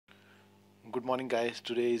Good morning, guys.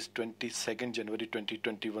 Today is 22nd January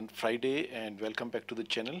 2021, Friday, and welcome back to the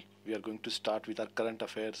channel. We are going to start with our current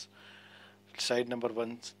affairs. Slide number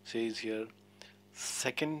 1 says here,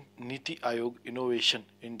 second Niti Aayog Innovation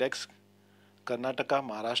Index, Karnataka,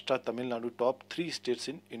 Maharashtra, Tamil Nadu, top 3 states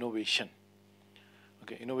in innovation.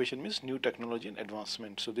 Okay, innovation means new technology and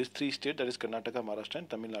advancement. So these 3 states, that is Karnataka, Maharashtra, and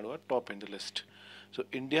Tamil Nadu, are top in the list. So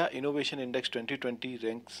India Innovation Index 2020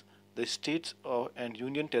 ranks the states and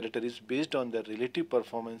union territories based on their relative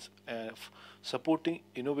performance of supporting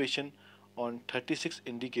innovation on 36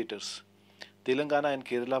 indicators. Telangana and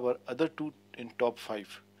Kerala were other two in top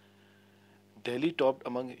 5. Delhi topped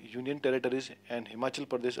among union territories and Himachal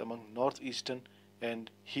Pradesh among northeastern and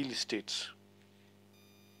hill states.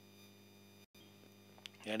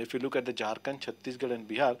 And if you look at the Jharkhand, Chhattisgarh, and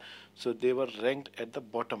Bihar, so they were ranked at the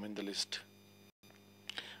bottom in the list.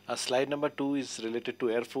 Slide number 2 is related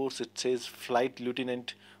to Air Force. It says Flight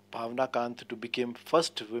Lieutenant Bhavna Kant to become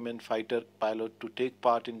first women fighter pilot to take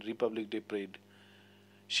part in Republic Day parade.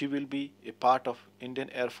 She will be a part of Indian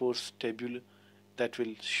Air Force tableau that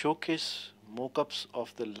will showcase mock-ups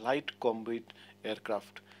of the light combat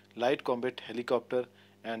aircraft, light combat helicopter,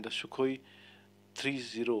 and the Sukhoi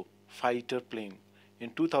 30 fighter plane. In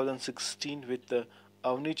 2016, with the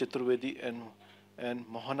Avni Chaturvedi and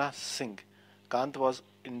Mohana Singh, Kant was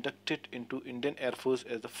inducted into Indian Air Force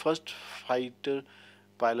as the first fighter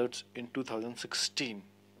pilots in 2016.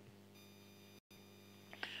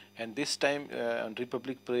 And this time on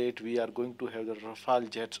Republic Parade, we are going to have the Rafale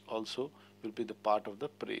jets also will be the part of the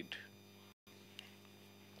parade.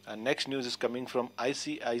 And next news is coming from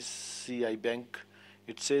ICICI Bank.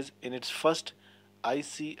 It says in its first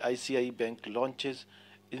ICICI Bank launches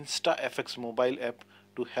InstaFX mobile app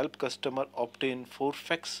to help customer obtain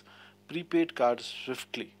Forfex prepaid cards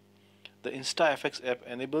swiftly. The InstaFX app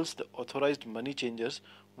enables the authorized money changers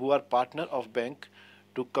who are partner of bank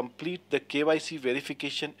to complete the KYC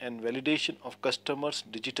verification and validation of customers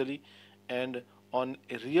digitally and on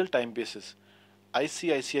a real-time basis.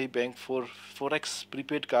 ICICI Bank for Forex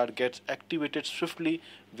prepaid card gets activated swiftly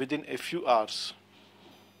within a few hours.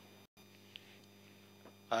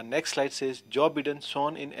 Our next slide says Joe Biden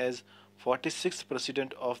sworn in as 46th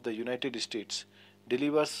President of the United States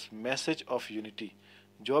delivers message of unity.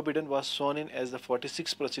 Joe Biden was sworn in as the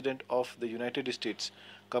 46th President of the United States.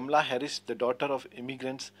 Kamala Harris, the daughter of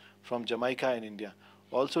immigrants from Jamaica and India,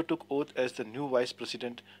 also took oath as the new Vice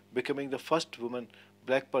President, becoming the first woman,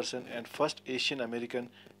 black person, and first Asian American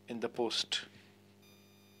in the post.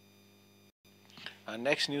 Our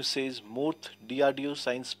next news says MORTH DRDO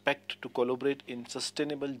signs pact to collaborate in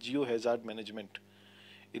sustainable geohazard management.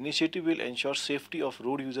 Initiative will ensure safety of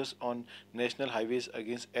road users on national highways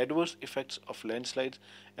against adverse effects of landslides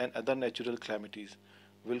and other natural calamities.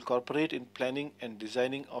 Will cooperate in planning and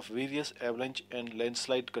designing of various avalanche and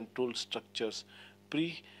landslide control structures,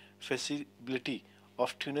 pre-feasibility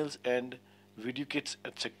of tunnels and viaducts,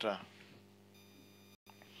 etc.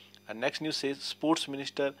 And next news says Sports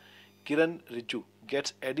Minister Kiran Rijiju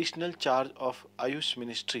gets additional charge of Ayush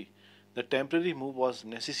Ministry. The temporary move was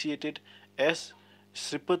necessitated as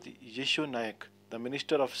Sripad Yesho Nayak, the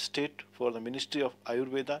Minister of State for the Ministry of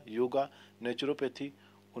Ayurveda, Yoga, Naturopathy,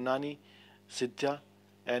 Unani, Siddha,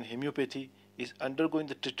 and Homeopathy, is undergoing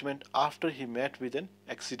the treatment after he met with an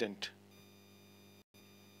accident.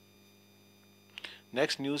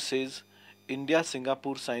 Next news says India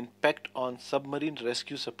Singapore signed pact on submarine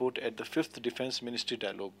rescue support at the 5th Defence Ministry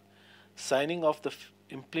Dialogue. Signing of the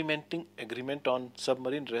implementing agreement on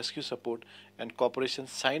submarine rescue support and cooperation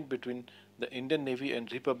signed between the Indian Navy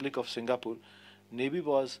and Republic of Singapore Navy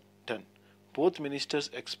was done. Both ministers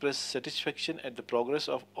expressed satisfaction at the progress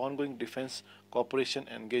of ongoing defense cooperation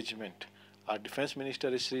engagement. Our Defense Minister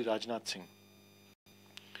is Sri Rajnath Singh.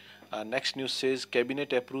 Our next news says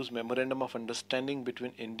Cabinet approves Memorandum of Understanding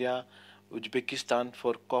between India and Uzbekistan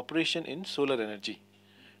for cooperation in solar energy.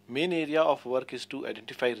 Main area of work is to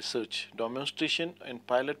identify research, demonstration and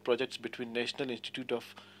pilot projects between National Institute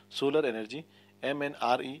of Solar Energy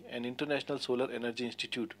MNRE and International Solar Energy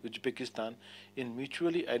Institute Uzbekistan in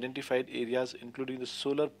mutually identified areas including the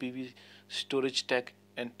solar PV storage tech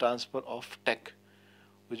and transfer of tech.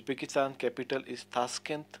 Uzbekistan capital is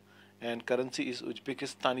Tashkent and currency is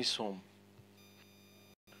Uzbekistani Som.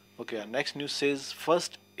 Okay, our next news says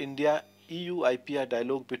first India EU IPR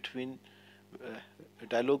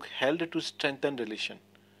dialogue held to strengthen relation.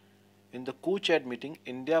 In the co-chair meeting,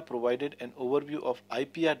 India provided an overview of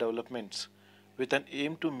IPR developments with an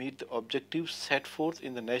aim to meet the objectives set forth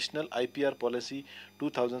in the National IPR Policy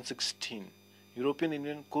 2016. European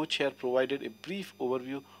Union co-chair provided a brief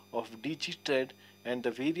overview of DG Trade and the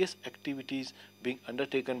various activities being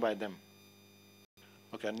undertaken by them.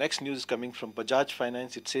 Okay, our next news is coming from Bajaj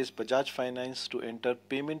Finance. It says Bajaj Finance to enter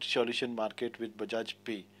payment solution market with Bajaj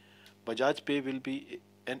Pay. Bajaj Pay will be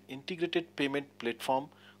an integrated payment platform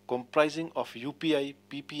comprising of UPI,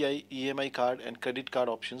 PPI, EMI card and credit card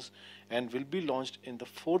options and will be launched in the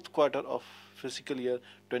fourth quarter of fiscal year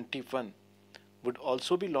 21. Would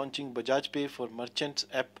also be launching Bajaj Pay for Merchants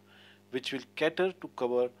app, which will uh,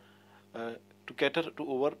 cater to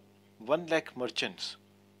over 1 lakh merchants.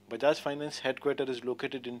 Bajaj Finance headquarters is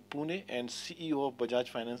located in Pune and CEO of Bajaj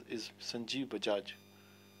Finance is Sanjeev Bajaj.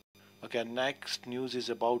 Okay, next news is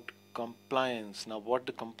about compliance. Now, what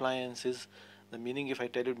the compliance is, the meaning, if I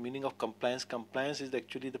tell you meaning of compliance, compliance is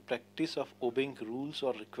actually the practice of obeying rules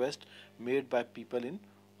or requests made by people in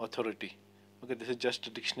authority. Okay, this is just a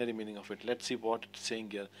dictionary meaning of it. Let's see what it's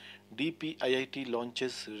saying here. DPIIT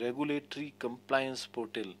launches regulatory compliance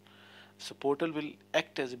portal. So portal will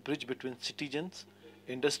act as a bridge between citizens,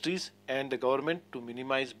 industries and the government to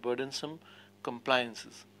minimize burdensome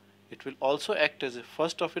compliances. It will also act as a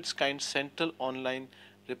first of its kind central online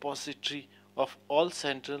repository of all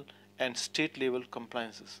central and state level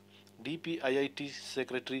compliances. DPIIT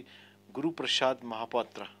Secretary Guru Prasad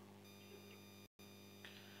Mahapatra.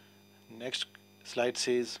 Next slide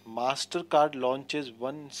says MasterCard launches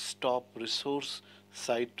one-stop resource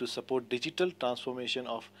site to support digital transformation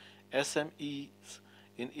of SMEs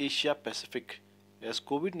in Asia Pacific as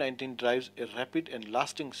COVID-19 drives a rapid and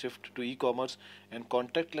lasting shift to e-commerce and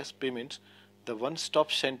contactless payments. The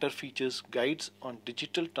one-stop center features guides on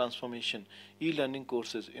digital transformation, e-learning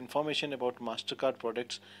courses, information about MasterCard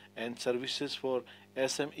products and services for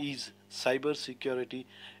SMEs, cyber security,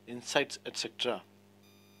 insights, etc.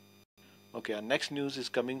 Okay, our next news is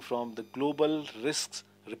coming from the Global Risks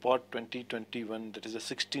Report 2021, that is the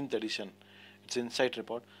 16th edition. It's Insight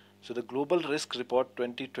Report. So, the Global Risk Report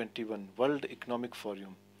 2021, World Economic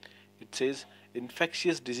Forum. It says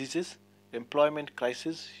infectious diseases, employment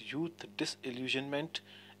crisis, youth disillusionment,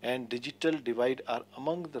 and digital divide are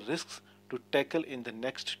among the risks to tackle in the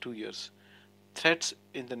next 2 years. Threats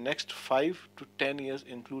in the next 5 to 10 years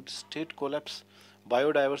include state collapse,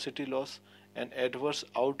 biodiversity loss, and adverse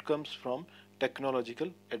outcomes from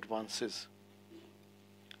technological advances.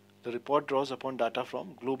 The report draws upon data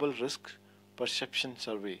from Global Risk Perception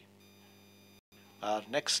Survey. Our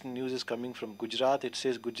next news is coming from Gujarat. It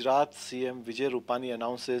says Gujarat CM Vijay Rupani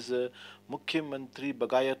announces Mukhyamantri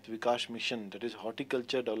Bagayat Vikas Mission, that is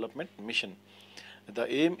Horticulture Development Mission. The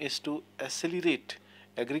aim is to accelerate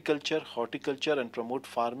agriculture, horticulture, and promote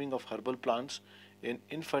farming of herbal plants in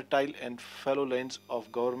infertile and fallow lands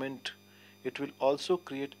of government. It will also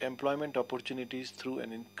create employment opportunities through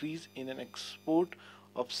an increase in an export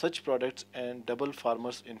of such products and double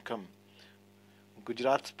farmers' income.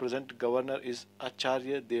 Gujarat's present governor is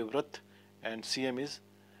Acharya Devvrat and CM is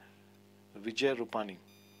Vijay Rupani.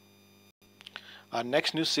 Our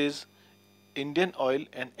next news says Indian Oil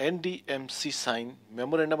and NDMC sign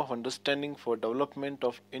Memorandum of Understanding for Development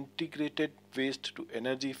of Integrated Waste to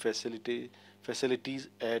Energy facilities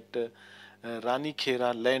at Rani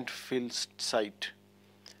Khera landfill site.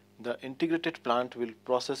 The integrated plant will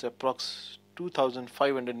process approx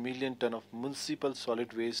 2,500 million ton of municipal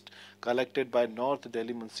solid waste collected by North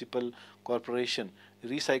Delhi Municipal Corporation,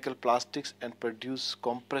 recycle plastics and produce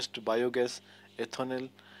compressed biogas, ethanol,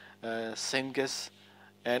 syngas,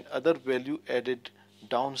 and other value-added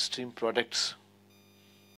downstream products.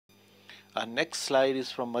 Our next slide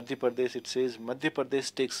is from Madhya Pradesh. It says Madhya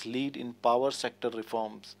Pradesh takes lead in power sector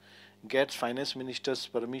reforms, gets finance minister's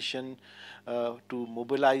permission to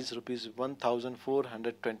mobilize rupees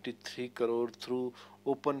 1,423 crore through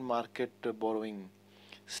open market borrowing.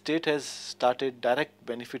 State has started direct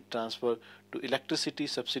benefit transfer to electricity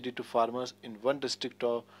subsidy to farmers in one district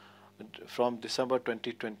from December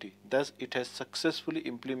 2020. Thus, it has successfully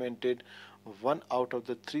implemented one out of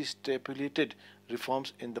the three stipulated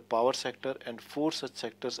reforms in the power sector, and four such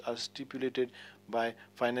sectors are stipulated by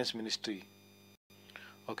Finance Ministry.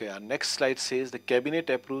 Okay, our next slide says the cabinet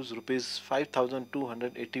approves rupees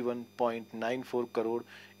 5,281.94 crore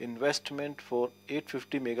investment for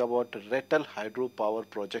 850 megawatt Retal hydro power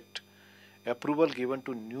project. Approval given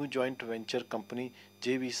to new joint venture company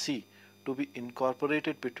JVC to be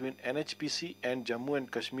incorporated between NHPC and Jammu and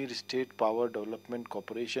Kashmir State Power Development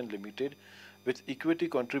Corporation Limited with equity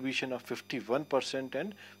contribution of 51%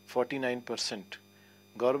 and 49%.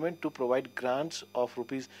 Government to provide grants of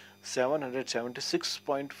rupees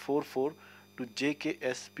 776.44 to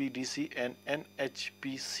JKSPDC and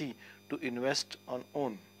NHPC to invest on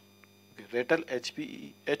own. Retal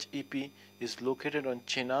HEP is located on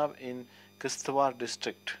Chenab in Kishtwar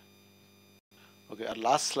district. Okay, our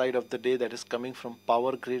last slide of the day that is coming from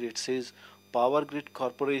Power Grid. It says Power Grid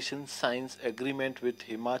Corporation signs agreement with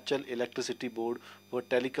Himachal Electricity Board for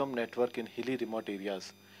telecom network in hilly remote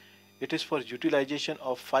areas. It is for utilization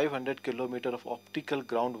of 500 km of optical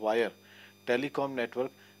ground wire telecom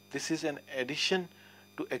network. This is an addition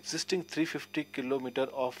to existing 350 km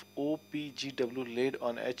of OPGW laid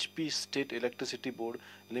on HP State Electricity Board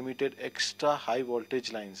Limited extra high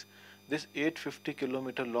voltage lines. This 850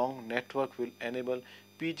 km long network will enable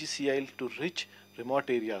PGCIL to reach remote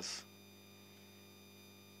areas.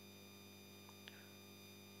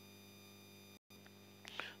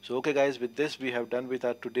 So okay guys, with this we have done with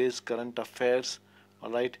our today's current affairs,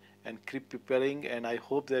 alright, and keep preparing, and I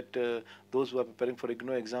hope that those who are preparing for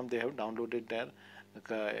IGNO exam, they have downloaded their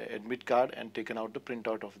admit card and taken out the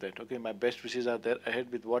printout of that. Okay, my best wishes are there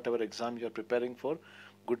ahead with whatever exam you are preparing for.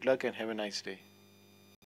 Good luck and have a nice day.